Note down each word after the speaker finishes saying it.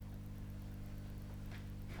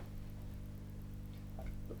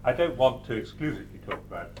I don't want to exclusively talk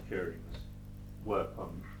about Turing's work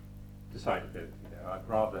on decidability there. I'd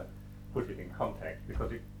rather put it in context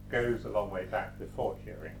because it goes a long way back before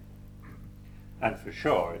Turing. And for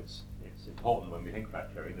sure, it's important when we think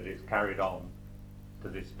about Turing that it's carried on to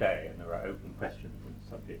this day, and there are open questions in the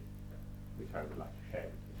subject which I would like to share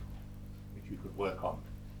with you, which you could work on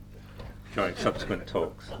during subsequent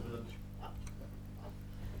talks.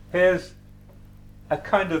 Here's a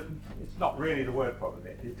kind of, it's not really the word problem,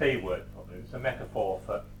 it's a word problem. It's a metaphor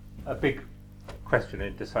for a big question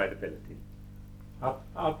in decidability.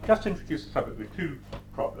 I'll just introduce the subject with two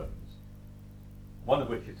problems, one of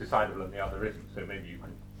which is decidable and the other isn't, so maybe you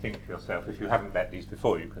can think to yourself, if you haven't met these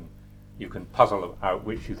before, you can puzzle out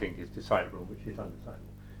which you think is decidable and which is undecidable.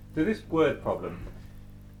 So this word problem,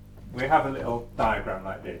 we have a little diagram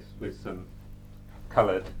like this with some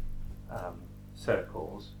coloured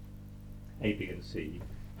circles, A, B and C,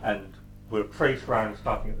 and we'll trace round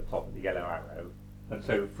starting at the top of the yellow arrow. And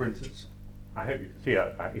so, for instance, I hope you can see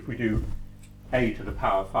that if we do A to the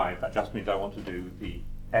power 5, that just means I want to do the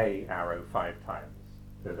A arrow 5 times.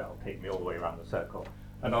 So that'll take me all the way around the circle.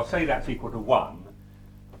 And I'll say that's equal to 1,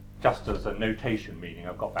 just as a notation, meaning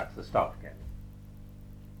I've got back to the start again.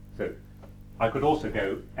 So I could also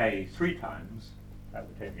go A 3 times, that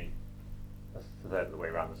would take me a third of the way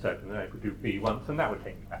around the circle, and then I could do B once, and that would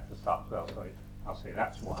take me back to the start as well, so I'll say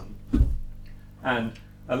that's 1. And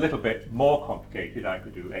a little bit more complicated, I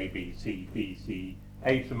could do A, B, C, B, C.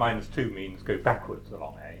 A to the minus 2 means go backwards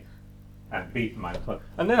along A, and B to the minus 1.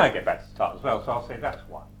 And then I get back to the start as well, so I'll say that's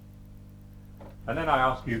 1. And then I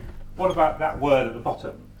ask you, what about that word at the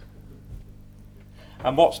bottom?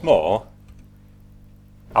 And what's more,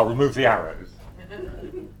 I'll remove the arrows.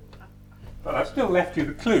 But I've still left you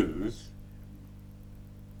the clues.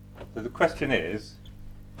 So the question is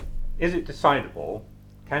it decidable?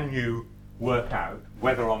 Can you work out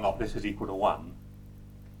whether or not this is equal to 1,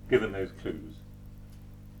 given those clues?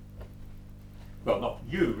 Well, not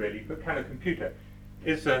you really, but can a computer?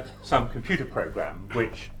 Is there some computer program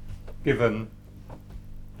which, given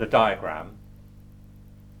the diagram,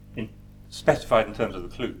 specified in terms of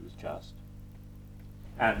the clues just,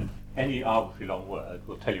 and any arbitrary long word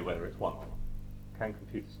will tell you whether it's 1 or not? Can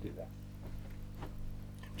computers do that?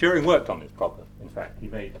 Turing worked on this problem, in fact. He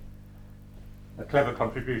made a clever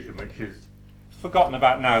contribution which is forgotten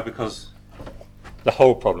about now because the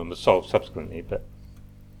whole problem was solved subsequently, but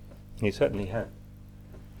he certainly had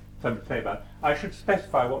something to say about it. I should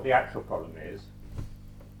specify what the actual problem is,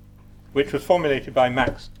 which was formulated by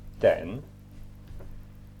Max Dehn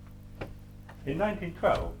in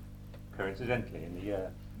 1912, coincidentally, in the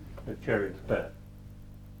year of Turing's birth.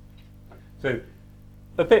 So,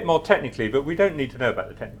 a bit more technically, but we don't need to know about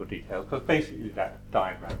the technical details, because basically that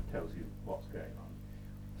diagram tells you what's going on.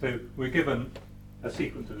 So, we're given a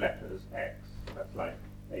sequence of letters, X, that's like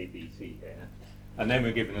A, B, C here, and then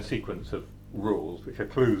we're given a sequence of rules, which are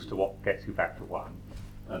clues to what gets you back to 1.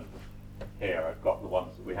 And here I've got the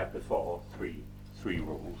ones that we had before, three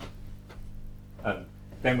rules. And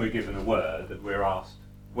then we're given a word that we're asked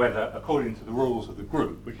whether, according to the rules of the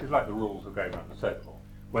group, which is like the rules of going around the circle,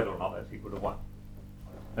 whether or not that's equal to 1.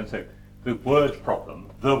 And so the word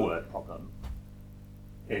problem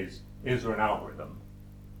is there an algorithm,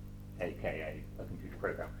 aka a computer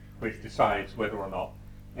program, which decides whether or not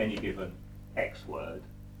any given X word,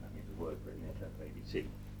 that means a word written in terms of ABC,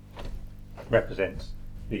 represents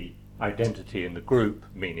the identity in the group,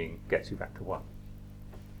 meaning gets you back to 1.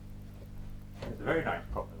 It's a very nice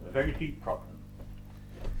problem, a very deep problem,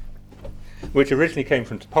 which originally came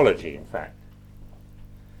from topology, in fact.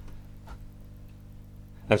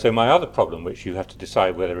 And so my other problem, which you have to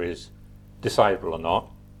decide whether is decidable or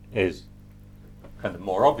not, is kind of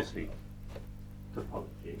more obviously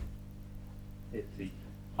topology. It's the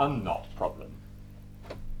unknot problem.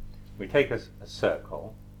 We take a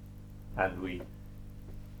circle and we,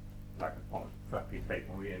 like on a flat piece of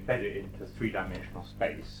paper, we embed it into 3-dimensional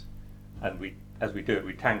space, and as we do it,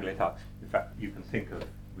 we tangle it up. In fact, you can think of,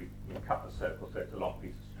 we cut the circle so it's a long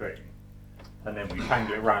piece of string, and then we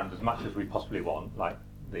tangle it around as much as we possibly want, like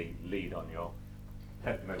the lead on your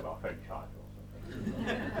mobile phone charger or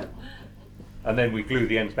something. And then we glue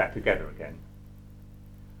the ends back together again.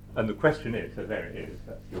 And the question is, so there it is,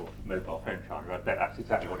 that's your mobile phone charger, I bet that's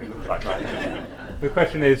exactly what it looks like right now. The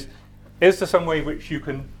question is there some way which you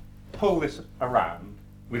can pull this around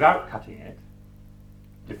without cutting it,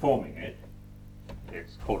 deforming it?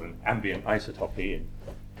 It's called an ambient isotopy in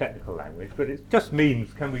technical language, but it just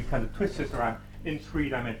means, can we kind of twist this around in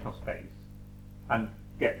 3-dimensional space and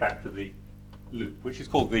get back to the loop, which is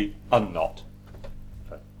called the unknot,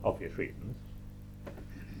 for obvious reasons.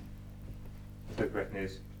 So the question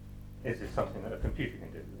is, is this something that a computer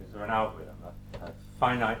can do? Is there an algorithm, a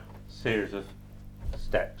finite series of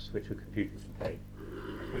steps which a computer can take,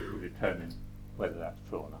 which will determine whether that's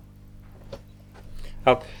true or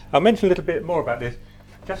not? I'll mention a little bit more about this,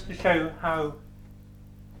 just to show how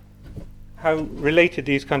related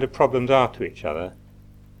these kind of problems are to each other.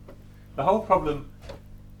 The whole problem,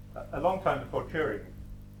 a long time before Turing,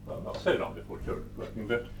 well, not so long before Turing was working,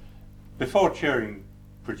 but before Turing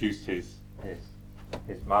produced his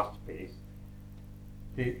masterpiece,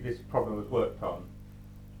 this problem was worked on,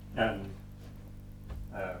 and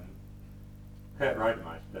Kurt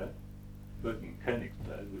Reidemeister, working in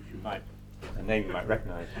Königsberg, which a name you might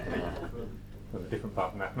recognise from a different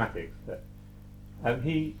part of mathematics, but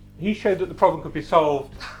he showed that the problem could be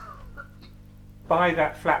solved by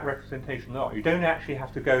that flat representation of the knot. You don't actually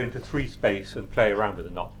have to go into 3 space and play around with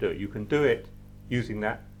the knot to do it. You can do it using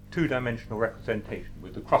that 2-dimensional representation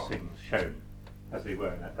with the crossings shown as they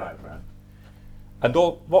were in that diagram. And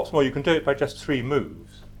what's more, you can do it by just 3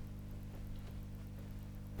 moves,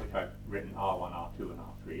 which I've written R1, R2, and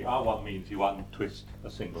R3. R1 means you untwist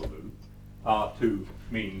a single loop. R2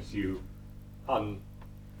 means you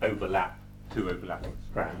overlap 2 overlapping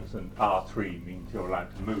strands, and R3 means you're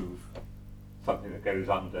allowed to move something that goes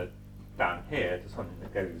under down here to something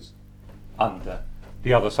that goes under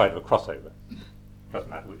the other side of a crossover. Doesn't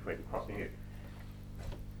matter which way the crossing is.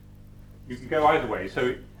 You can go either way.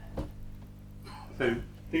 So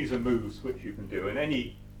these are moves which you can do, and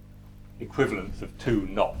any equivalence of 2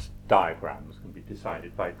 knot diagrams can be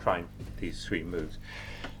decided by trying these 3 moves.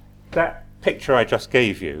 That picture I just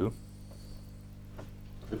gave you,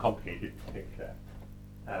 the complicated picture,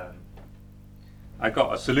 I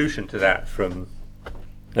got a solution to that from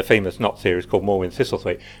a famous knot theorist called Morwin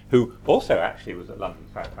Thistlethwaite, who also actually was at London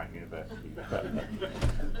South Bank University, but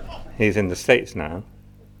he's in the States now.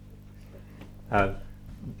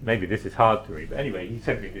 Maybe this is hard to read, but anyway, he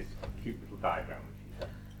sent me this cute little diagram, which he said.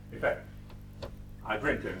 In fact, I've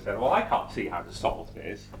written to him and said, well, I can't see how to solve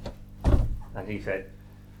this. And he said,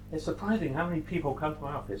 it's surprising how many people come to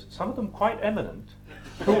my office, some of them quite eminent,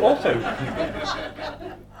 who also...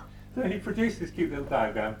 So he produced this cute little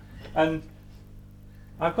diagram, and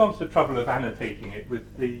I've gone to the trouble of annotating it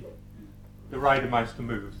with the Reidemeister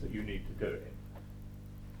moves that you need to do it.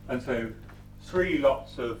 And so 3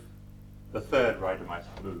 lots of the 3rd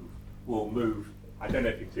Reidemeister move will move, I don't know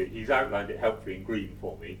if you can see it, he's outlined it helpfully in green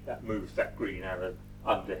for me, that moves that green arrow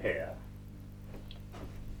under here.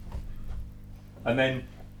 And then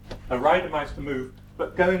a Reidemeister move,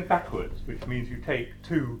 but going backwards, which means you take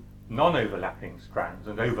 2 non-overlapping strands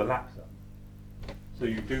and overlap them. So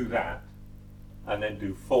you do that, and then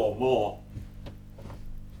do 4 more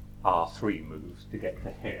R3 moves to get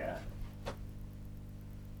to here.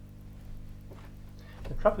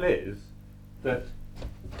 The trouble is that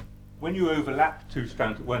when you overlap 2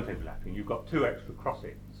 strands that weren't overlapping, you've got 2 extra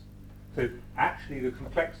crossings. So actually the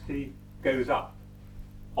complexity goes up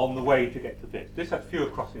on the way to get to this. This had fewer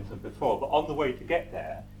crossings than before, but on the way to get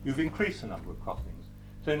there, you've increased the number of crossings.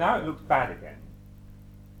 So now it looks bad again.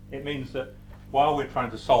 It means that while we're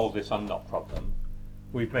trying to solve this unknot problem,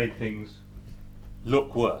 we've made things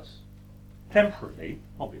look worse. Temporarily,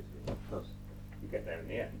 obviously, because you get there in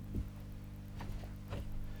the end.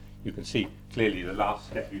 You can see clearly the last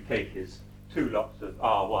step you take is 2 lots of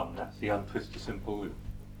R1, that's the untwist a simple loop.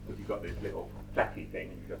 Because you've got this little flatty thing,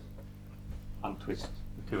 and you just untwist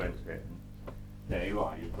the 2 ends of it, and there you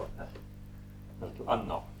are, you've got a little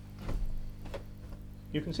unknot.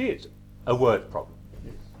 You can see it's a word problem.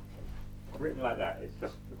 It's written like that. It's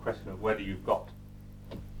just a question of whether you've got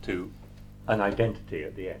to an identity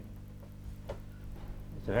at the end.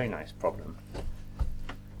 It's a very nice problem.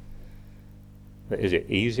 But is it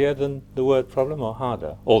easier than the word problem or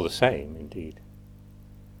harder? Or the same, indeed?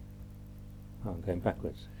 Oh, I'm going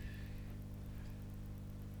backwards.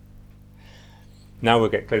 Now we'll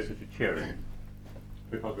get closer to Turing,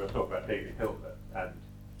 because we'll talk about David Hilbert, and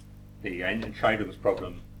the Einstein-Scheidung's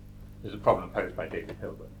problem is a problem posed by David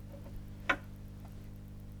Hilbert.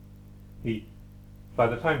 By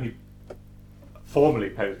the time he formally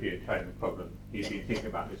posed the Einstein problem, he'd been thinking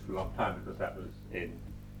about this for a long time, because that was in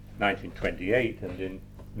 1928, and in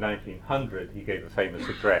 1900 he gave a famous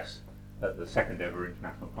address at the 2nd ever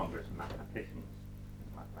International Congress of Mathematicians,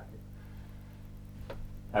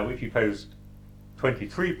 which he posed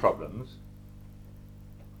 23 problems,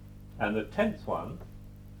 and the 10th one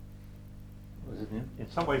was in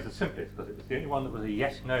some ways the simplest, because it was the only one that was a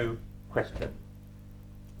yes-no question.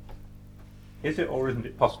 Is it or isn't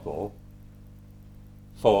it possible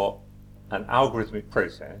for an algorithmic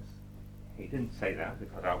process, he didn't say that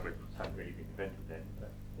because algorithms hadn't really been invented then,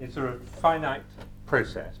 but it's a finite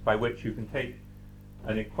process by which you can take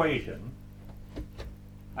an equation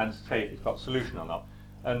and say if it's got solution or not.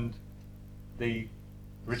 And the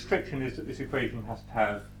restriction is that this equation has to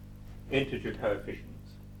have integer coefficients.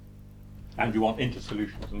 And you want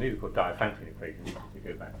intersolutions, and these are called Diophantine equations, if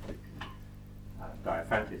you go back to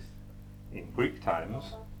Diophantus in Greek times.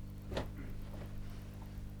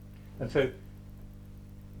 And so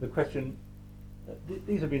the question,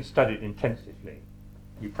 these have been studied intensively.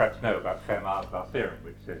 You perhaps know about Fermat's last theorem,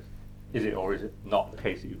 which says, is it or is it not the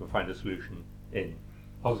case that you can find a solution in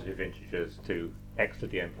positive integers to x to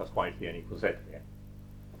the n plus y to the n equals z to the n?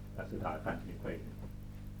 That's the Diophantine equation.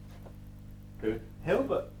 So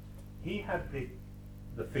Hilbert, he had the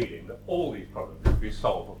feeling that all these problems should be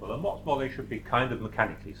solvable, and what's more, they should be kind of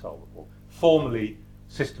mechanically solvable, formally,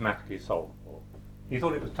 systematically solvable. He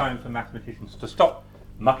thought it was time for mathematicians to stop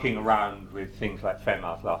mucking around with things like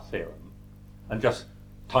Fermat's last theorem and just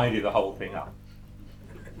tidy the whole thing up.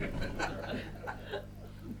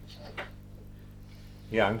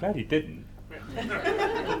 Yeah, I'm glad he didn't.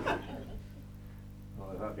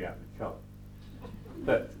 Well, that'd be out of the job.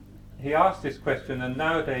 But he asked this question, and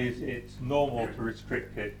nowadays it's normal to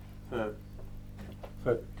restrict it for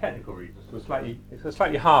technical reasons. It's a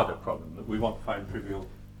slightly harder problem that we want to find trivial,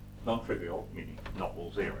 non-trivial, meaning not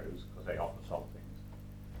all zeros, because they often solve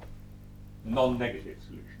things, non-negative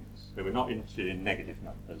solutions. So we're not interested in negative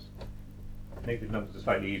numbers. Negative numbers are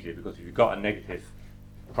slightly easier because if you've got a negative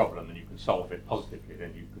problem and you can solve it positively,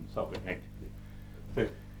 then you can solve it negatively. So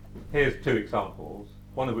here's two examples,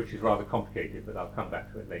 one of which is rather complicated, but I'll come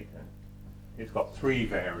back to it later. It's got three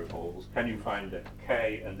variables. Can you find a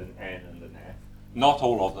k and an n and an f? Not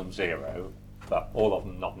all of them 0, but all of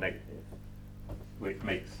them not negative, which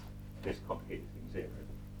makes this complicated thing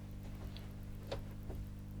 0.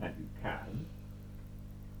 And you can.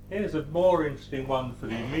 Here's a more interesting one for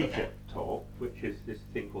the immediate talk, which is this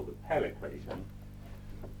thing called the Pell equation,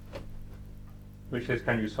 which says,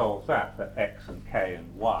 can you solve that for x and k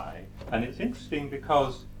and y? And it's interesting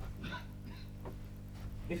because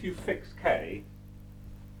if you fix k,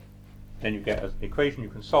 then you get an equation you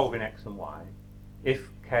can solve in x and y if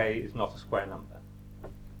k is not a square number.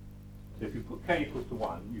 So if you put k equals to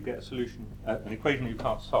 1, you get a solution, an equation you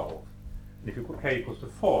can't solve. And if you put k equals to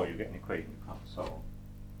 4, you get an equation you can't solve.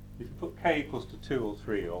 If you put k equals to 2 or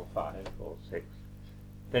 3 or 5 or 6,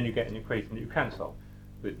 then you get an equation that you can solve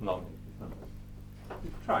with non-negative numbers.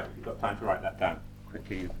 You can try it. If you've got time to write that down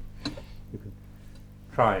quickly, you can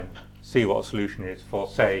try and see what a solution is for,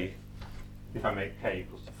 say, if I make k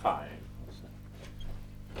equals to 5.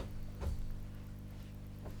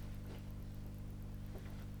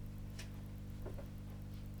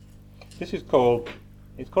 This is called,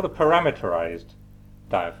 it's called a parameterized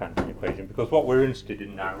Diophantine equation, because what we're interested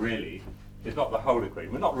in now really is not the whole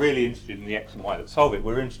equation. We're not really interested in the x and y that solve it.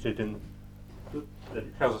 We're interested in that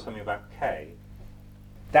it tells us something about k.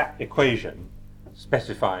 That equation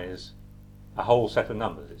specifies a whole set of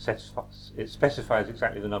numbers. It specifies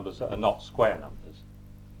exactly the numbers that are not square numbers.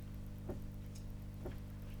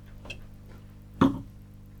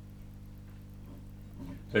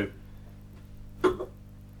 So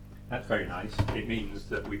that's very nice. It means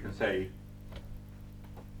that we can say,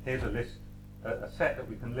 here's a list, a set that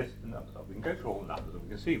we can list the numbers of. We can go through all the numbers and we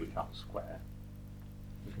can see which aren't square.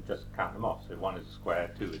 We can just count them off. So 1 is a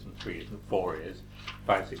square, 2 isn't, 3 isn't, 4 is,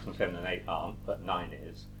 5, 6, and 7, and 8 aren't, but 9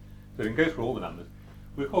 is. So we can go through all the numbers.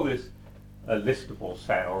 We call this a listable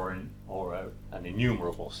set or an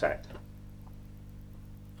enumerable set.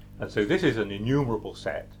 And so this is an enumerable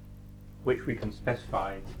set which we can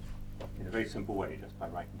specify in a very simple way just by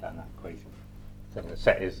writing down that equation. So the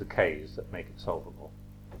set is the k's that make it solvable.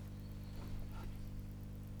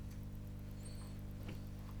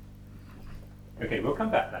 Okay, we'll come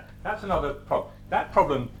back to that. That's another problem. That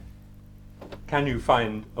problem, can you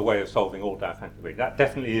find a way of solving all Diophantine equations? That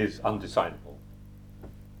definitely is undecidable.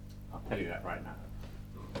 I'll tell you that right now.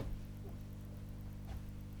 But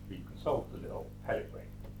you can solve the little Pell equation.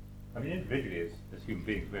 I mean, individually, as human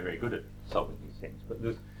beings, we're very good at solving these things, but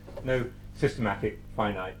there's no systematic,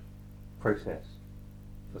 finite process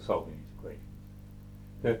for solving these equations.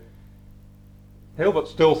 So, Hilbert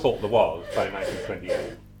still thought there was by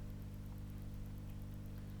 1928.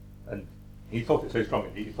 And he thought it so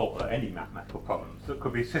strongly, he thought that any mathematical problems that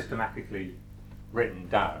could be systematically written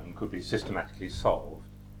down could be systematically solved.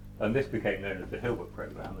 And this became known as the Hilbert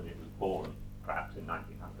program, and it was born perhaps in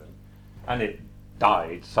 1900. And it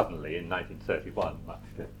died suddenly in 1931, much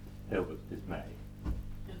to Hilbert's dismay.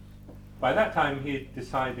 By that time, he had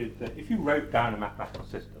decided that if you wrote down a mathematical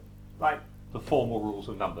system, like the formal rules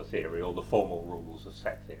of number theory or the formal rules of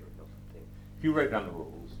set theory or something, if you wrote down the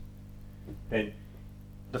rules, then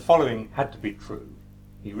the following had to be true.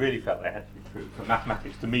 He really felt they had to be true. For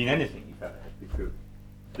mathematics to mean anything, he felt they had to be true.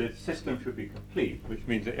 The system should be complete, which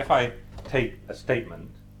means that if I take a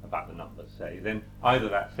statement about the numbers, say, then either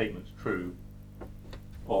that statement's true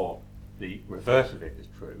or the reverse of it is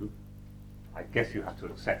true. I guess you have to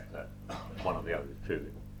accept that one or the other is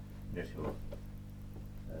true unless you're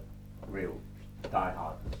real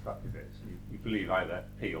die-hard constructivist. You believe either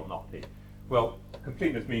P or not P. Well,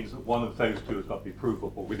 completeness means that one of those two has got to be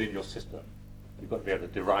provable within your system. You've got to be able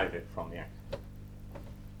to derive it from the axiom.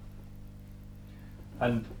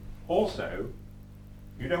 And also,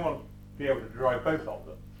 you don't want to be able to derive both of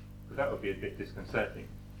them, because that would be a bit disconcerting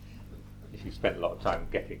if you spent a lot of time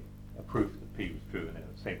getting a proof that P was true and then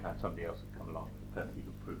at the same time somebody else had come along with a perfectly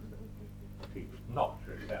good proof that P was not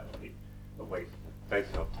true. That would be a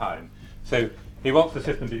waste of time. So he wants the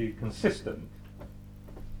system to be consistent.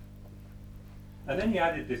 And then he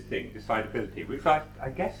added this thing, decidability, which I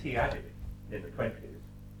guess he added in the 20s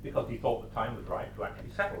because he thought the time was right to actually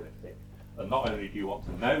settle this thing. And not only do you want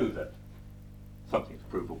to know that something's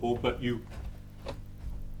provable, but you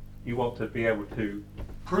want to be able to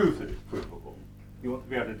prove that it's provable. You want to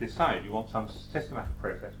be able to decide. You want some systematic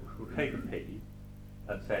process which will take a P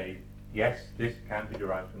and say, yes, this can be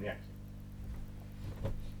derived from the axiom.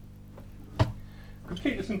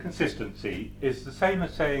 Completeness and consistency is the same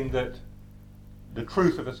as saying that the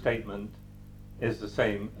truth of a statement is the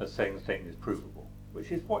same as saying the statement is provable,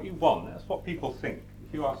 which is what you want. That's what people think.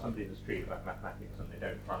 If you ask somebody in the street about mathematics and they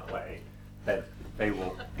don't run away, then they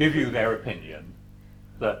will give you their opinion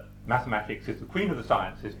that mathematics is the queen of the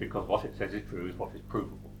sciences because what it says is true is what is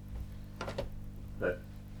provable. That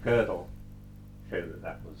Gödel showed that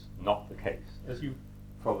that was not the case, as you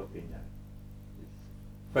probably know. Its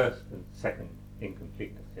first and second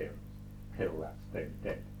incompleteness theorems kill that stone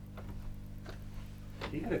dead.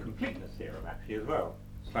 He had a completeness theorem actually as well,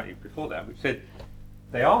 slightly before that, which said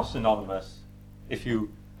they are synonymous if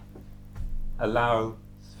you allow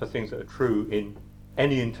for things that are true in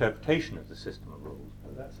any interpretation of the system of rules.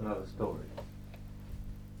 But that's another story.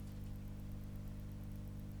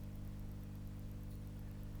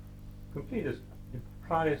 Completeness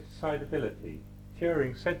implies decidability.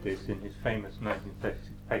 Turing said this in his famous 1936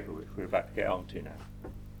 paper, which we're about to get on to now.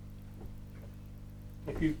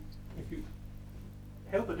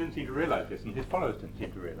 Hilbert didn't seem to realise this, and his followers didn't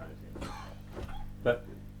seem to realise it. But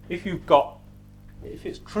if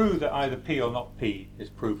it's true that either P or not P is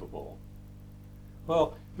provable,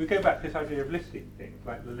 well, we go back to this idea of listing things,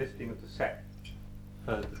 like the listing of the set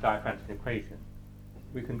for the Diophantine equation.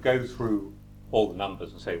 We can go through all the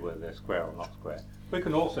numbers and say whether they're square or not square. We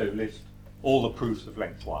can also list all the proofs of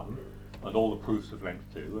length 1, and all the proofs of length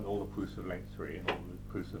 2, and all the proofs of length 3, and all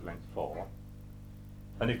the proofs of length 4.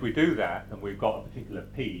 And if we do that, and we've got a particular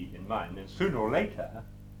P in mind, then sooner or later,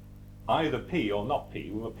 either P or not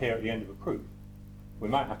P will appear at the end of a proof. We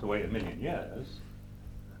might have to wait a million years,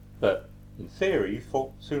 but in theory,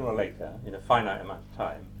 sooner or later, in a finite amount of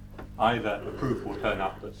time, either a proof will turn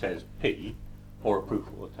up that says P, or a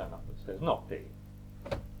proof will turn up that says not P.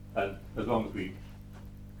 And as long as we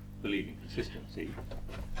believe in consistency,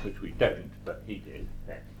 which we don't, but he did,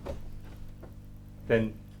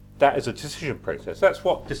 then that is a decision process. That's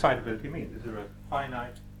what decidability means. Is there a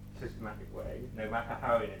finite, systematic way, no matter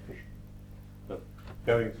how inefficient, of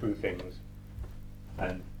going through things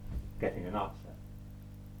and getting an answer?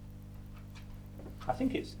 I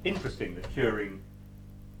think it's interesting that Turing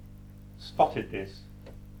spotted this.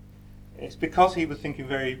 It's because he was thinking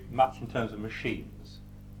very much in terms of machines.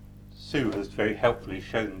 Sue has very helpfully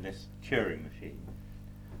shown this Turing machine.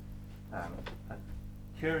 And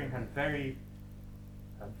Turing had a very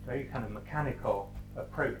kind of mechanical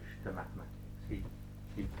approach to mathematics.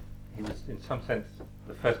 He was, in some sense,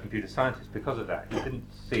 the first computer scientist because of that. He didn't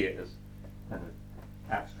see it as kind of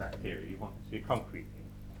abstract theory. He wanted to see a concrete thing.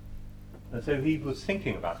 And so he was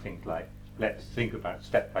thinking about things like, let's think about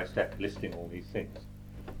step-by-step listing all these things.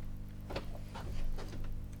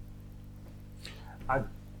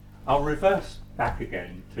 I'll reverse back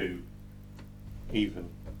again to even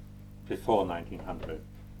before 1900.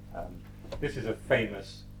 This is a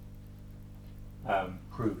famous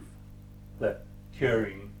proof that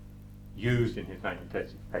Turing used in his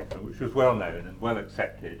 1936 paper, which was well known and well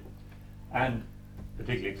accepted, and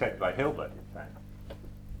particularly accepted by Hilbert, in fact,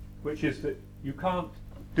 which is that you can't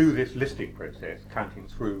do this listing process counting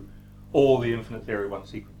through all the infinite zero one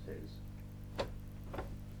sequences.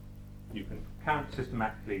 You can count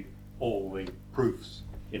systematically all the proofs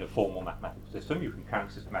in a formal mathematical system. You can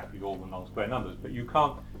count systematically all the non-square numbers, but you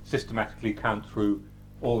can't systematically count through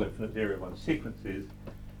all infinite zero one sequences.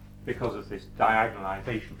 because of this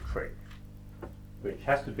diagonalization trick, which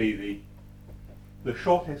has to be the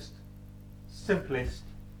shortest, simplest,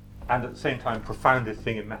 and at the same time profoundest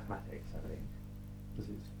thing in mathematics, I think.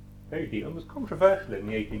 Because it's very deep and was controversial in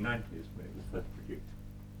the 1890s when it was first produced.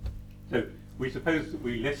 So we suppose that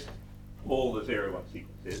we list all the 0, 1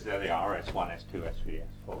 sequences. There they are, S1, S2, S3,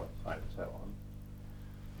 S4, S5, and so on.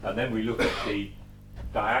 And then we look at the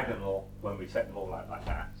diagonal when we set them all out like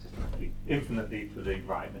that, systematically, infinitely to the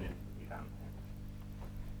right and infinitely down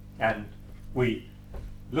there. And we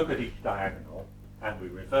look at each diagonal and we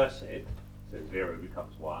reverse it, so 0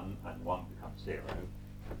 becomes 1 and 1 becomes 0.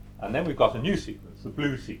 And then we've got a new sequence, the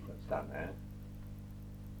blue sequence down there.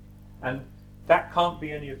 And that can't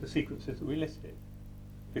be any of the sequences that we listed.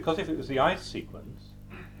 Because if it was the ith sequence,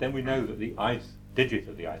 then we know that the ith digit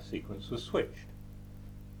of the ith sequence was switched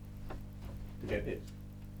to get this.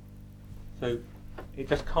 So it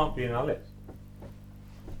just can't be in our list.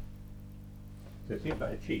 So it seems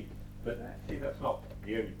like a cheat, but actually that's not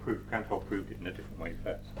the only proof. Cantor proved it in a different way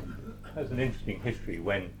first. There's an interesting history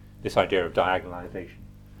when this idea of diagonalization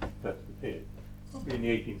first appeared, probably in the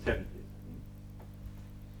 1870s.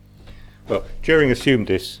 Well, Turing assumed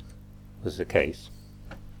this was the case.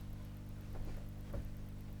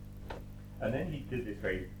 And then he did this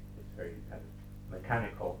very kind of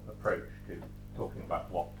mechanical approach to talking about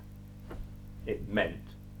what it meant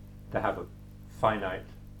to have a finite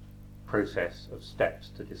process of steps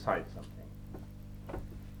to decide something,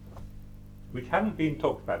 which hadn't been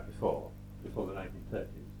talked about before the 1930s.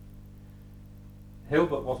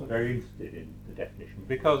 Hilbert wasn't very interested in the definition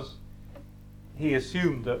because he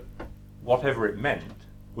assumed that whatever it meant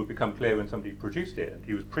would become clear when somebody produced it, and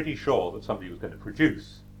he was pretty sure that somebody was going to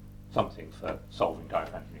produce something for solving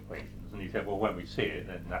Diophantine equations, and he said, well, when we see it,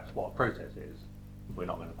 then that's what a process is. We're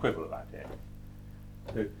not going to quibble about it.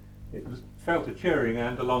 So it fell to Turing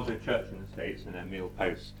and Alonzo Church in the States and Emil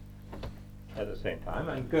Post at the same time,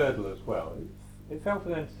 and Gödel as well. It fell to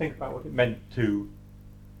them to think about what it meant to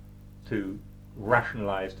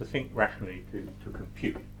rationalize, to think rationally, to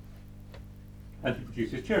compute. And to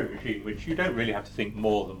produce this Turing machine, which you don't really have to think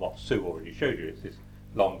more than what Sue already showed you. It's this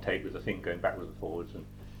long tape with a thing going backwards and forwards and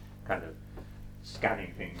kind of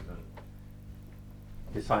scanning things and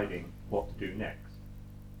deciding what to do next.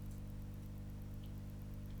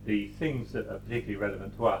 The things that are particularly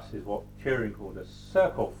relevant to us is what Turing called a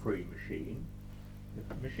circle-free machine.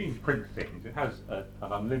 The machine prints things. It has an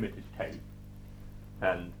unlimited tape,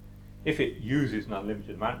 and if it uses an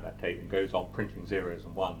unlimited amount of that tape and goes on printing zeros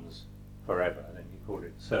and ones forever, then he called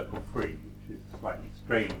it circle-free, which is a slightly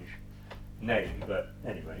strange name, but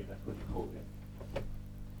anyway, that's what he called it.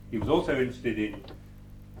 He was also interested in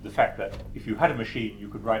the fact that if you had a machine, you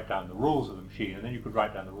could write down the rules of the machine, and then you could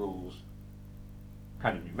write down the rules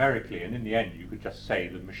kind of numerically, and in the end you could just say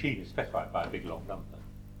the machine is specified by a big long number.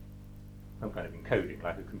 Some kind of encoding,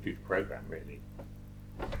 like a computer program, really.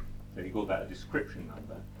 So he called that a description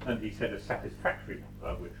number, and he said a satisfactory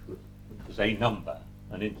number, which was a number,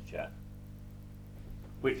 an integer,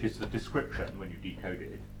 which is the description, when you decode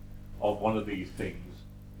it, of one of these things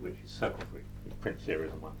which is circle-free, which prints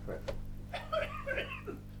zeros and ones forever.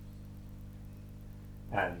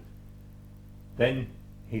 And then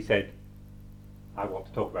he said, I want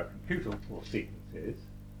to talk about computable sequences.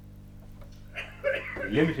 He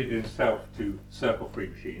limited himself to circle-free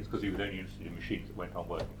machines because he was only interested in machines that went on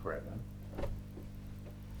working forever.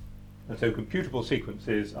 And so computable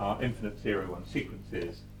sequences are infinite 0, 1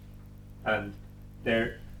 sequences, and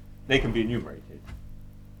they can be enumerated.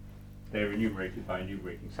 They're enumerated by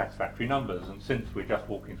enumerating satisfactory numbers, and since we're just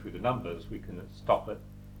walking through the numbers, we can stop at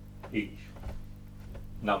each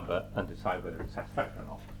number and decide whether it's satisfactory or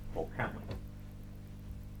not, or can we?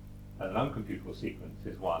 An uncomputable sequence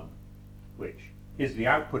is one which is the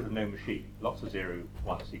output of no machine. Lots of 0,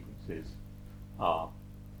 1 sequences are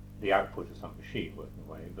the output of some machine working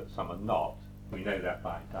away, but some are not. We know that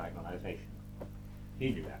by diagonalization. He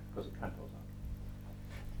knew that because of Cantor's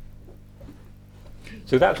argument.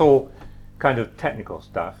 So that's all kind of technical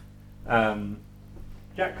stuff.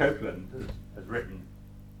 Jack Copeland has written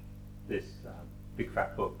this big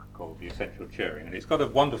fat book called The Essential Turing, and it's got a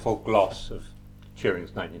wonderful gloss of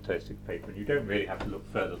Turing's 1936 paper, and you don't really have to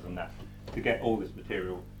look further than that to get all this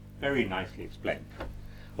material very nicely explained.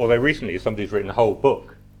 Although recently somebody's written a whole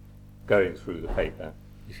book going through the paper,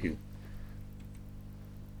 if you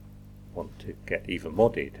want to get even more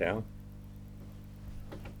detail.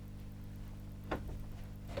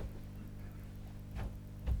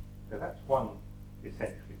 So that's one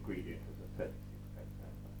essential ingredient of the 36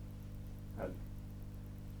 paper. And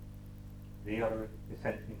the other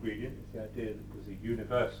essential ingredient is the idea that it was a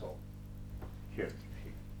universal Turing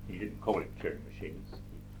machine. He didn't call it Turing machines.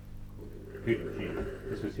 He called it computer machine.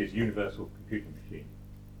 This was his universal computer machine.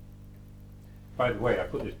 By the way, I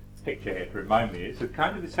put this picture here to remind me, it's a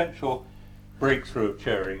kind of essential breakthrough of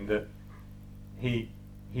Turing that he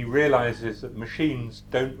realizes that machines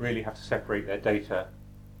don't really have to separate their data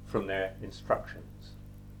from their instructions.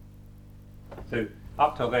 So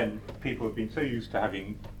up till then, people have been so used to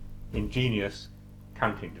having ingenious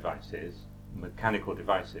counting devices, mechanical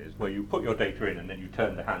devices, where you put your data in and then you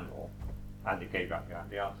turn the handle and it gave back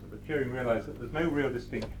the answer. But Turing realized that there's no real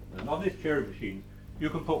distinction. And on this Turing machine, you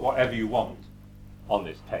can put whatever you want on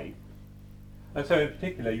this tape. And so in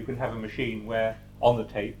particular, you can have a machine where on the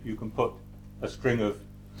tape you can put a string of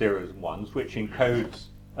zeros and ones which encodes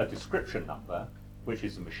a description number, which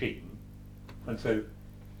is the machine. And so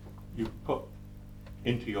you put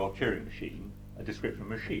into your Turing machine a description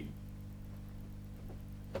machine.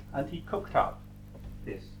 And he cooked up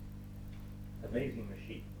this amazing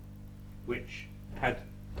machine which had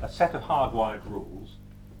a set of hardwired rules,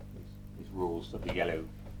 these rules that the yellow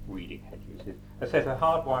reading head uses, a set of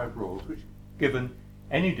hardwired rules which, given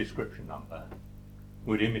any description number,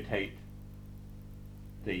 would imitate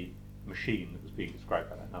the machine that was being described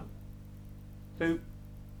by that number. So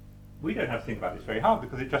we don't have to think about this very hard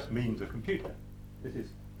because it just means a computer. This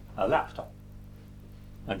is a laptop.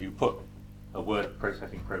 And you put a word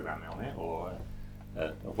processing program on it or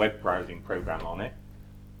a web browsing program on it,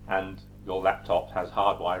 and your laptop has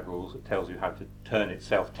hardwired rules that tells you how to turn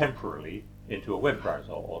itself temporarily into a web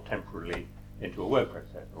browser or temporarily into a word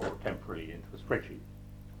processor or temporarily into a spreadsheet.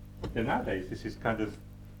 So nowadays this is kind of,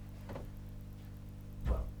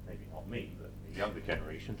 well, maybe not me, but the younger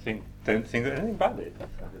generation don't think anything about it.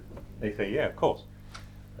 They say, yeah, of course.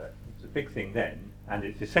 But it's a big thing then, and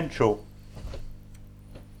it's essential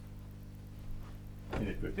in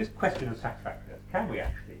this book. This question of satisfactoriness, can we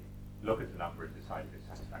actually look at a number and decide if it's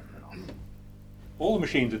satisfactory or not? All the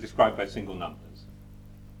machines are described by single numbers.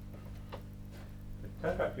 It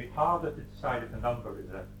turns out to be harder to decide if a number is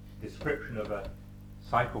a description of a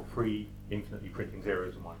cycle-free, infinitely printing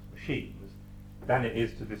zeros and ones machines than it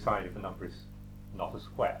is to decide if a number is not a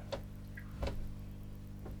square.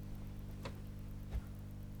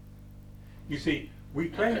 You see, we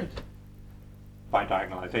claimed by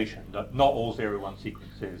diagonalization that not all 0-1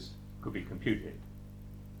 sequences could be computed.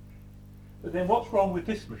 But then what's wrong with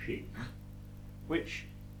this machine, which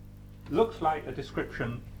looks like a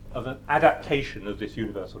description of an adaptation of this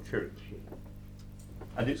universal Turing machine?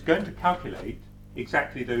 And it's going to calculate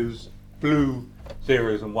exactly those blue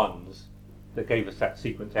zeros and ones that gave us that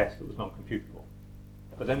sequence S that was non-computable.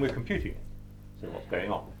 But then we're computing it. So what's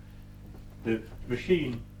going on? The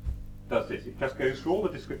machine does this. It just goes through all the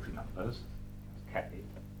description numbers, K,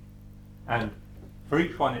 and for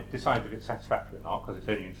each one it decides if it's satisfactory or not, because it's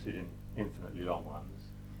only interested in infinitely long ones.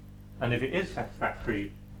 And if it is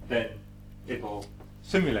satisfactory, then it will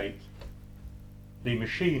simulate the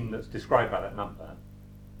machine that's described by that number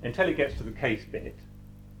until it gets to the case bit,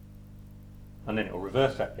 and then it will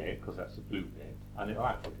reverse that bit, because that's the blue bit, and it will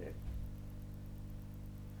output it.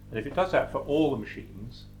 And if it does that for all the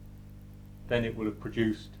machines, then it will have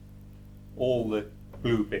produced all the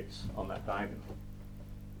blue bits on that diagonal.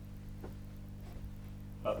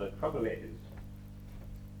 But the trouble is,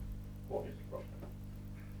 what is the problem?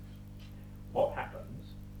 What happens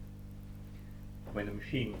when the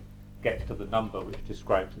machine gets to the number which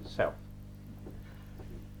describes itself?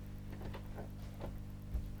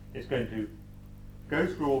 It's going to go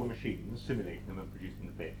through all the machines, simulating them and producing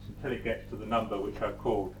the bits, until it gets to the number which I've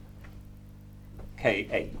called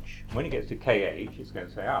KH. When it gets to KH, it's going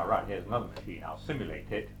to say, oh, right, here's another machine, I'll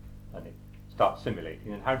simulate it, and it starts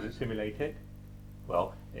simulating. And how does it simulate it?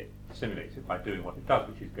 Well, it simulates it by doing what it does,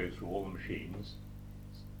 which is go through all the machines,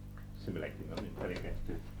 simulating them until it gets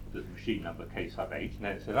to the machine number K sub H, and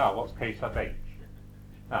then it says, what's K sub H?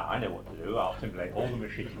 Now, I know what to do, I'll simulate all the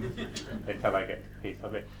machines until I get to K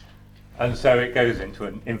sub H. And so it goes into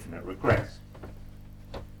an infinite regress.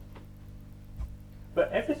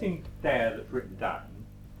 But everything there that's written down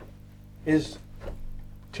is,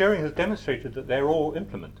 Turing has demonstrated that they're all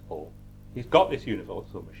implementable. He's got this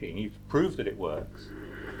universal machine, he's proved that it works.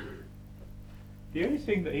 The only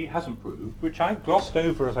thing that he hasn't proved, which I glossed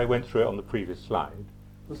over as I went through it on the previous slide,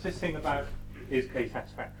 was this thing about, is K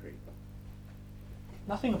satisfactory?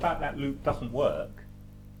 Nothing about that loop doesn't work,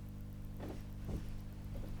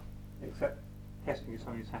 except testing if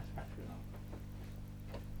something is satisfactory or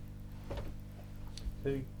not. So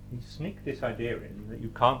you sneak this idea in that you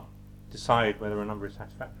can't decide whether a number is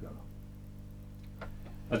satisfactory or not.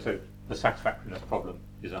 And so the satisfactoriness problem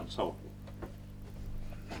is unsolvable.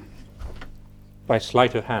 By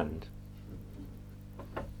sleight of hand,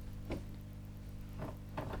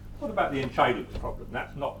 about the Entscheidungs problem?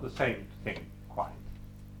 That's not the same thing quite,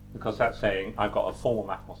 because that's saying I've got a formal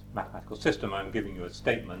mathematical system, I'm giving you a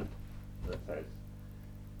statement that says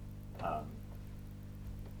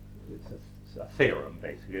it's a theorem,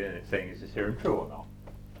 basically, and it's saying is this theorem true or not.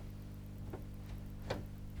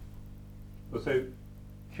 Well, so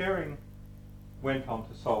Turing went on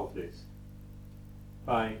to solve this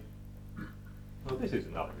by, well, this is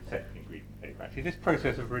another essential ingredient paper, actually, this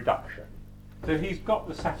process of reduction. So he's got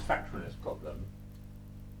the satisfactoriness problem,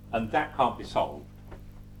 and that can't be solved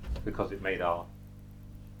because it made our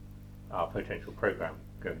potential program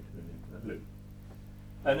go into an infinite loop.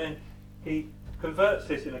 And then he converts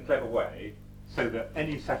this in a clever way so that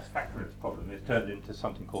any satisfactoriness problem is turned into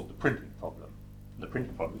something called the printing problem. And the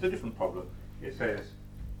printing problem is a different problem. It says,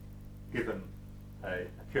 given a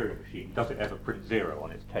Turing machine, does it ever print 0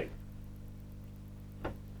 on its tape?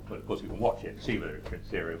 Well, of course, you can watch it and see whether it prints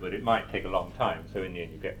 0, but it might take a long time, so in the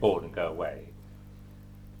end you get bored and go away.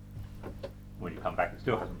 When you come back, it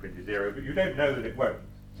still hasn't printed 0, but you don't know that it won't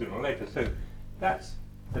sooner or later. So that's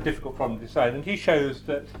a difficult problem to decide. And he shows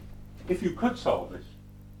that if you could solve this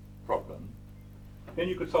problem, then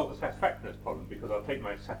you could solve the satisfactoriness problem, because I'll take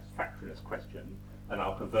my satisfactoriness question and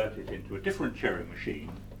I'll convert it into a different Turing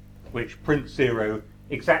machine, which prints 0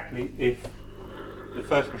 exactly if the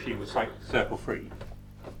first machine was circle-free.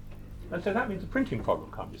 And so that means the printing problem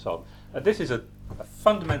can't be solved. This is a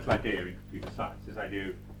fundamental idea in computer science, this idea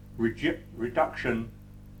of reduction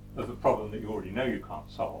of a problem that you already know you can't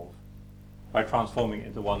solve by transforming it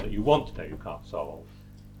into one that you want to know you can't solve.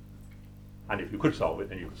 And if you could solve it,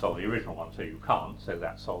 then you could solve the original one, so you can't, so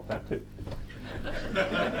that solves that too.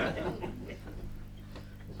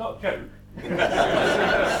 It's not a joke.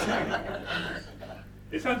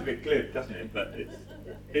 It sounds a bit glib, doesn't it? But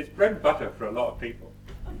it's bread and butter for a lot of people.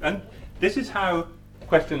 And this is how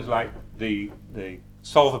questions like the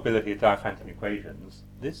solvability of Diophantine equations,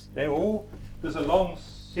 there's a long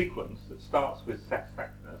sequence that starts with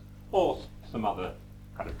satisfactoriness or some other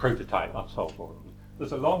kind of prototype unsolved problem.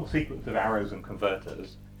 There's a long sequence of arrows and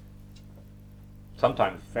converters,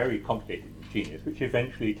 sometimes very complicated and ingenious, which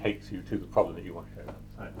eventually takes you to the problem that you want to show them.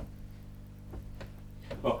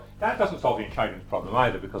 Well, that doesn't solve the Entscheidungs problem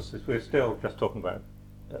either, because we're still just talking about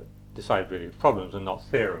decidability of problems and not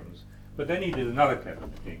theorems. But then he did another clever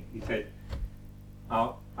thing. He said,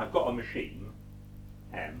 I've got a machine,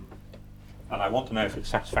 M, and I want to know if it's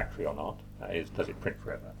satisfactory or not. That is, does it print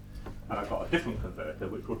forever? And I've got a different converter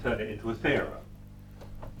which will turn it into a theorem.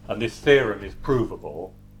 And this theorem is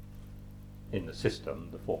provable in the system,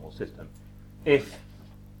 the formal system, if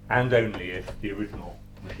and only if the original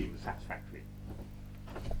machine was satisfactory.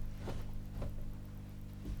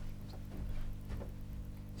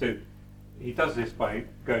 So he does this by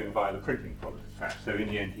going via the printing problem, in fact. So in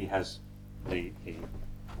the end he has the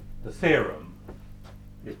theorem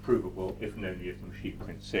is provable if and only if the machine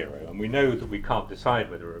prints 0. And we know that we can't decide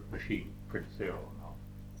whether a machine prints 0 or not.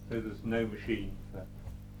 So there's no machine for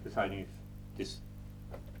deciding if this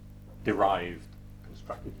derived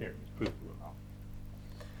constructed theorem is provable or not.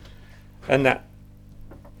 And that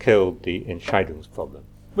killed the Entscheidungs problem,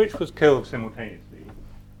 which was killed simultaneously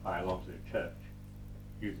by Alonzo Church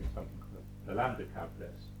using something called the lambda calculus.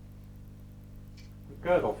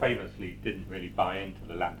 Gödel famously didn't really buy into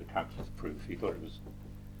the lambda calculus proof. He thought it was,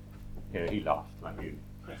 he laughed like you.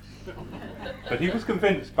 But he was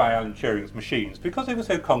convinced by Alan Turing's machines because they were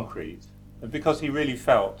so concrete, and because he really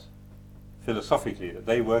felt philosophically that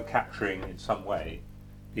they were capturing in some way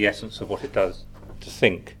the essence of what it does to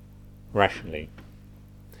think rationally.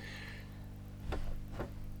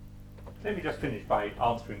 Let me just finish by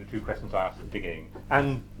answering the two questions I asked at the beginning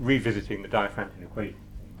and revisiting the Diophantine equation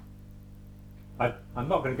thing. I'm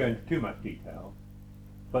not going to go into too much detail,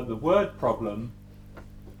 but the word problem,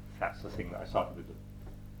 that's the thing that I started with,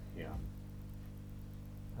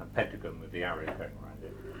 a pentagon with the arrow going around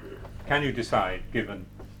it. Can you decide, given,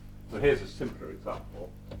 well, here's a simpler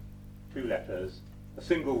example, 2 letters, a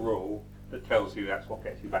single rule that tells you that's what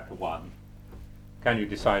gets you back to 1. Can you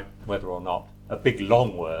decide whether or not a big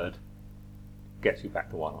long word gets you back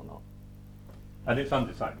to 1 or not? And it's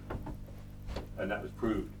undecidable. And that was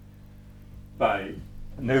proved by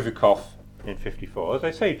Novikov in *54. As I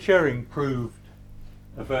say, Turing proved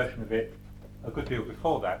a version of it a good deal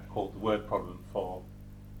before that, called the word problem for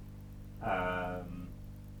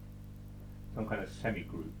some kind of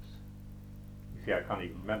semi-groups. You see, I can't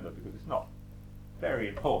even remember because it's not very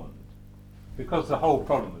important, because the whole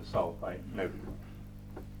problem was solved by Novikov.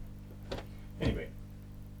 Anyway,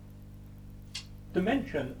 to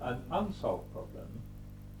mention an unsolved problem,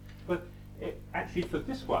 but actually for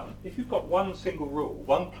this one, if you've got one single rule,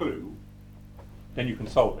 one clue, then you can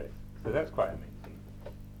solve it. So that's quite amazing.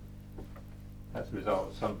 That's a result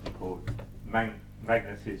of something called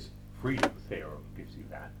Magnus's freedom theorem. Gives you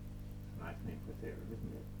that. It's a nice name for a theorem,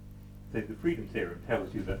 isn't it? So the freedom theorem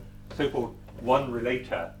tells you that so-called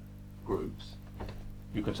one-relator groups,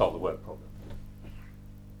 you can solve the word problem.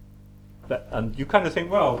 And you kind of think,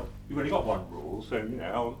 well, you've only got one rule, so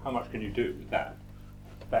how much can you do with that?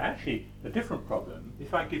 But actually, a different problem,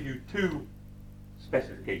 if I give you two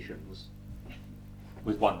specifications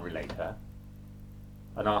with one relator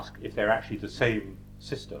and ask if they're actually the same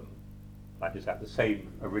system, like is that the same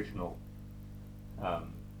original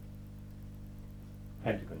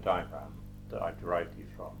pentagon diagram that I derived these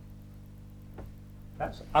from,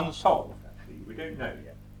 that's unsolved actually, we don't know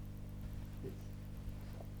yet.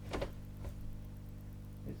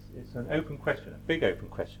 It's an open question, a big open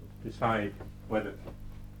question, to decide whether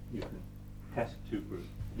you can test two groups.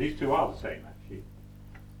 These two are the same, actually.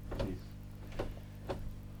 These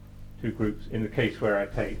two groups, in the case where I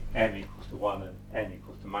take n equals to 1 and n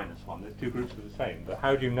equals to minus 1, those two groups are the same. But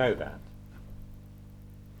how do you know that?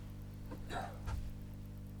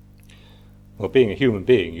 Well, being a human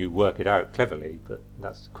being, you work it out cleverly, but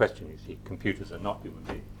that's the question, you see. Computers are not human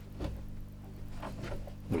beings,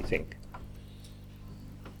 we think.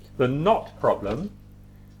 The knot problem,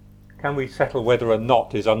 can we settle whether a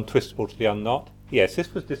knot is untwistable to the unknot? Yes,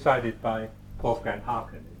 this was decided by Wolfgang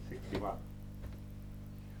Haken in 1961.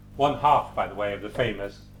 One half, by the way, of the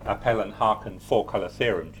famous Appel and Haken four-colour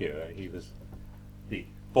theorem duo. He was the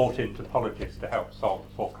brought-in topologist to help solve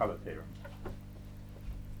the four-colour theorem,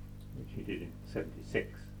 which he did in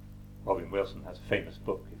 1976. Robin Wilson has a famous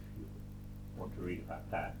book if you want to read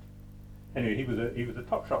about that. Anyway, he was a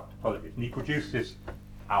top-shot topologist, and he produced this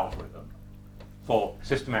algorithm for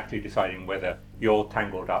systematically deciding whether your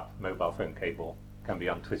tangled up mobile phone cable can be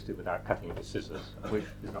untwisted without cutting it with scissors, which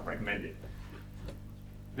is not recommended.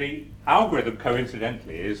 The algorithm,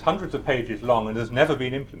 coincidentally, is hundreds of pages long and has never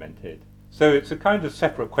been implemented. So it's a kind of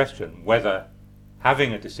separate question whether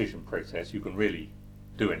having a decision process you can really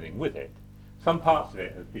do anything with it. Some parts of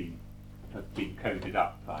it have been coded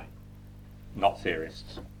up by knot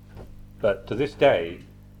theorists. But to this day,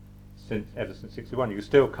 ever since 1961, you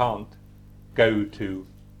still can't go to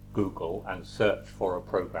Google and search for a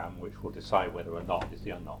program which will decide whether a knot is the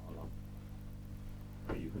unknot or not.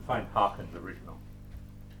 But you can find Haken's original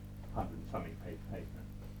 100-something page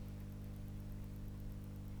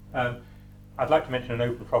paper. I'd like to mention an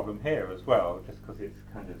open problem here as well, just because it's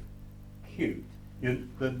kind of cute.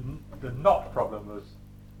 The knot problem was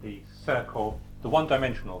the circle, the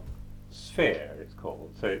one-dimensional sphere, it's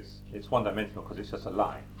called. So it's one-dimensional because it's just a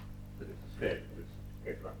line. But it's a sphere which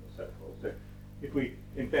goes around the circle. So if we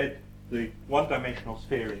embed the one-dimensional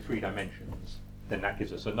sphere in 3 dimensions, then that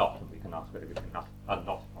gives us a knot, and we can ask whether we can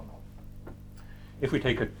unknot or not. If we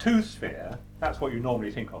take a 2-sphere, that's what you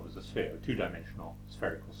normally think of as a sphere, a 2-dimensional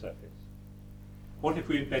spherical surface. What if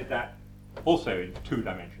we embed that also in 2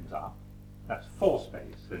 dimensions up? That's 4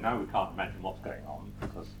 space, so now we can't imagine what's going on,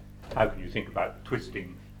 because how can you think about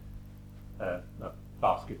twisting a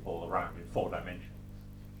basketball around in 4 dimensions?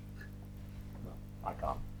 I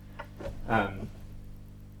can't.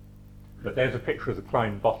 But there's a picture of the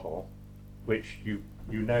Klein bottle, which you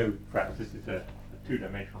know perhaps this is a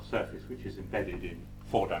 2-dimensional surface which is embedded in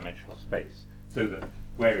 4-dimensional space, so that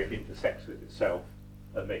where it intersects with itself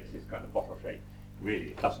and makes this kind of bottle shape, really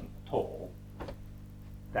it doesn't at all.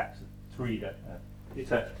 That's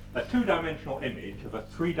it's a 2-dimensional image of a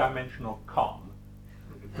 3-dimensional con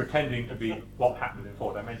pretending to be what happens in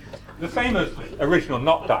 4 dimensions. The same as the original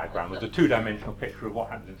knot diagram was a 2-dimensional picture of what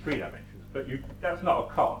happens in 3 dimensions, but that's not a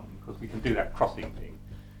con, because we can do that crossing thing,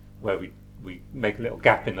 where we make a little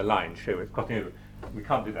gap in the line, show it's crossing over. We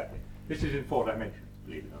can't do that here. This is in 4 dimensions,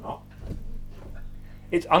 believe it or not.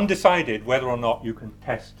 It's undecided whether or not you can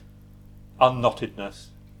test unknottedness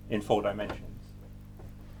in 4 dimensions.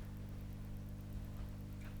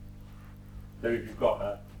 So if you've got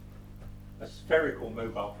a spherical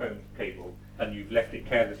mobile phone cable and you've left it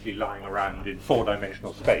carelessly lying around in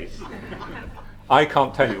 4-dimensional space, I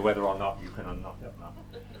can't tell you whether or not you can unknot it or not.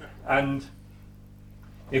 And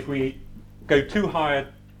if we go too high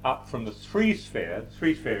up from the 3-sphere, the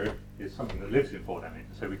 3-sphere is something that lives in 4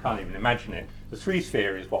 dimensions, so we can't even imagine it. The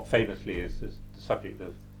 3-sphere is what famously is the subject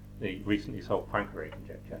of the recently solved Poincare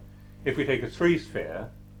conjecture. If we take a 3-sphere,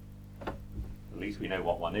 at least we know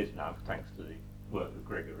what one is now, thanks to the work of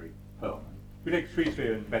Gregory Perlman. If we take a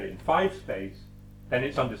 3-sphere and embed it in 5 space, then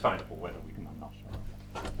it's undecidable whether we can unknot it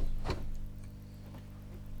or not.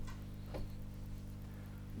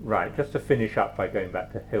 Right, just to finish up by going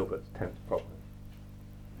back to Hilbert's 10th problem.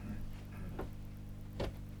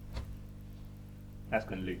 That's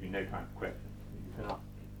going to leave me no time for questions. You can ask me.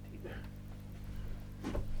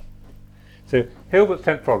 So Hilbert's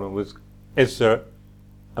 10th problem was, is there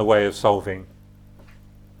a way of solving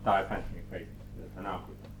Diophantine equations with an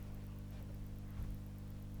algorithm?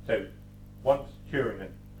 So once Turing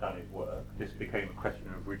had done his work, this became a question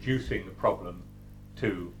of reducing the problem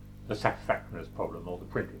to the satisfactoriness problem or the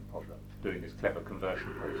printing problem, doing this clever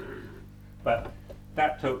conversion process. But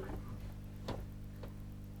that took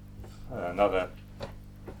another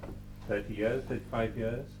 30 years, 35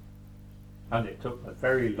 years, and it took a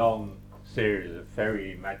very long series of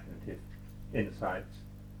very imaginative insights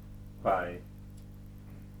by,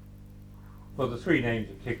 well, the three names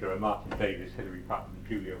in particular are Martin Davis, Hilary Putnam, and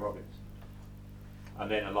Julia Robinson. And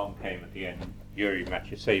then along came at the end Yuri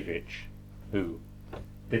Matiasevich, who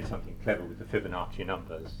did something clever with the Fibonacci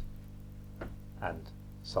numbers and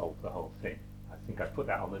solved the whole thing. I think I put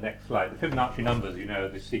that on the next slide. The Fibonacci numbers, you know,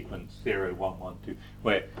 this sequence 0, 1, 1, 2,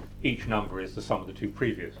 where each number is the sum of the two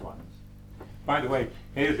previous ones. By the way,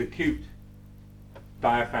 here's a cute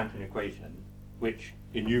Diophantine equation which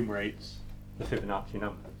enumerates the Fibonacci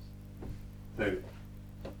numbers. So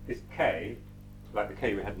this k, like the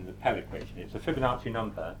k we had in the Pell equation, it's a Fibonacci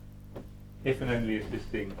number if and only if this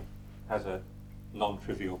thing has a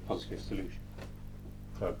non-trivial positive solution.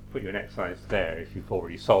 So I'll put you an exercise there if you've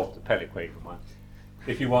already solved the Pell equation one.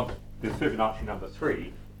 If you want the Fibonacci number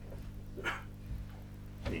 3,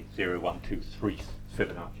 the 0, 1, 2, 3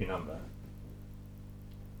 Fibonacci number,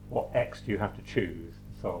 what x do you have to choose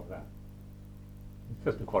to solve that? It's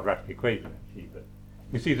just a quadratic equation actually, but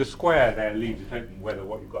you see the square there leaves it open whether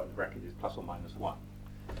what you've got in the bracket is plus or minus 1.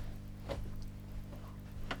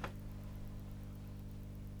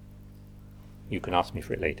 You can ask me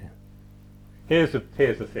for it later. Here's the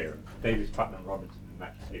theorem, Davis, Putnam, Robinson, and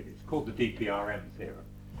Matiasevich. It's called the DPRM theorem.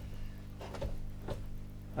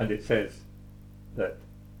 And it says that,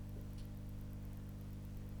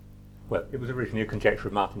 well, it was originally a conjecture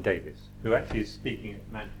of Martin Davis, who actually is speaking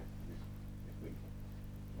at Manchester this week.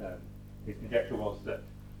 His conjecture was that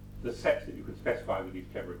the sets that you can specify with these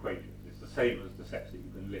clever equations is the same as the sets that you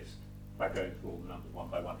can list by going through all the numbers one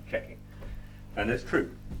by one and checking. And that's true.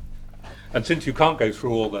 And since you can't go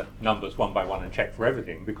through all the numbers one by one and check for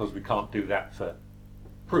everything, because we can't do that for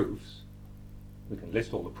proofs, we can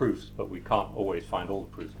list all the proofs, but we can't always find all the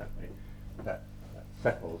proofs that way. That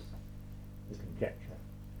settles the conjecture.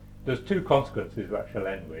 There's two consequences that I shall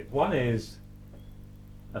end with. One is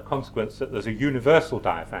a consequence that there's a universal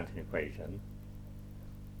Diophantine equation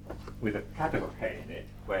with a capital K in it,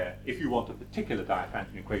 where if you want a particular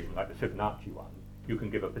Diophantine equation like the Fibonacci one, you can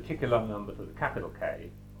give a particular number to the capital K,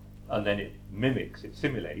 and then it mimics, it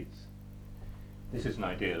simulates. This is an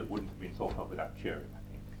idea that wouldn't have been thought of without Turing, I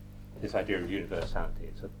think. This idea of universality,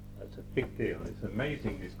 it's a big deal. It's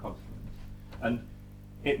amazing, this consequence. And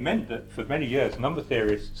it meant that for many years, number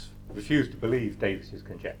theorists refused to believe Davis's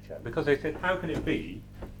conjecture, because they said, how can it be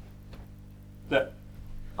that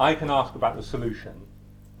I can ask about the solution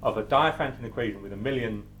of a Diophantine equation with 1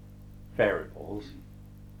 million variables,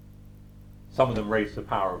 some of them raised to the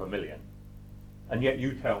power of 1 million, and yet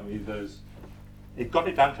you tell me it got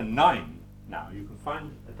it down to 9 now. You can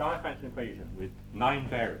find a Diophantine equation with 9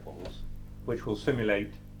 variables which will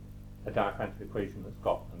simulate a Diophantine equation that's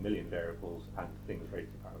got 1 million variables and things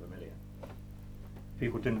raised to the power of 1 million.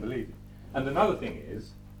 People didn't believe it. And another thing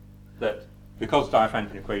is that because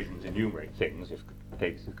Diophantine equations enumerate things, if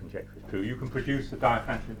Davis's conjecture is true, you can produce a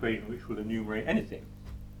Diophantine equation which will enumerate anything.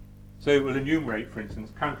 So it will enumerate, for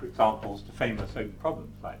instance, counterexamples to famous open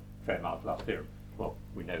problems like Fermat's last theorem. Well,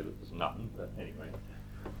 we know that there's none, but anyway.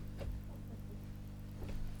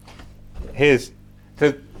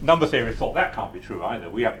 So number theorists thought that can't be true either.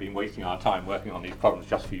 We haven't been wasting our time working on these problems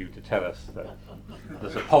just for you to tell us that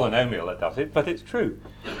there's a polynomial that does it, but it's true.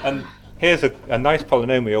 And here's a nice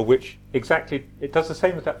polynomial which exactly, it does the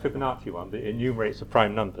same as that Fibonacci one, but it enumerates the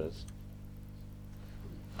prime numbers.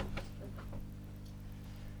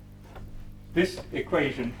 This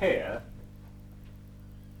equation here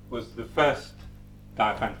was the first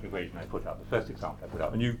Diophantine equation I put up, the first example I put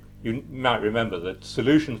up. And you might remember that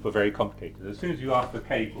solutions were very complicated. As soon as you ask for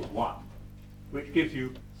k equals 1, which gives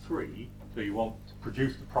you 3, so you want to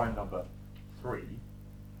produce the prime number 3,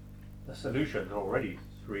 the solution is already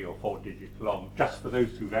 3 or 4 digits long just for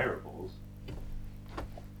those two variables.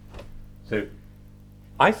 So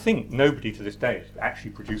I think nobody to this day has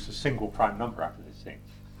actually produced a single prime number out of this thing.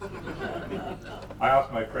 I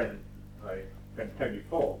asked my friend Tony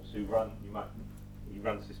Forbes, he runs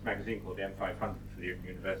this magazine called the M500 for the Open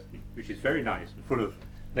University, which is very nice and full of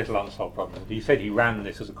little unsolved problems. He said he ran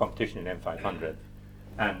this as a competition in M500,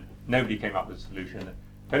 and nobody came up with a solution.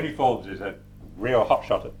 Tony Forbes is a real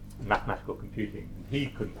hotshot at mathematical computing, and he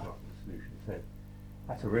couldn't come up with a solution. So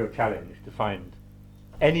that's a real challenge to find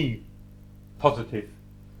any positive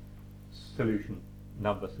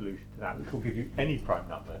number solution to that, which will give you any prime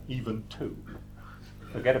number, even 2.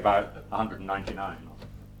 Forget about 199.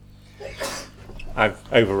 I've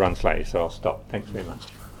overrun slightly, so I'll stop. Thanks very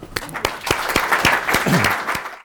much.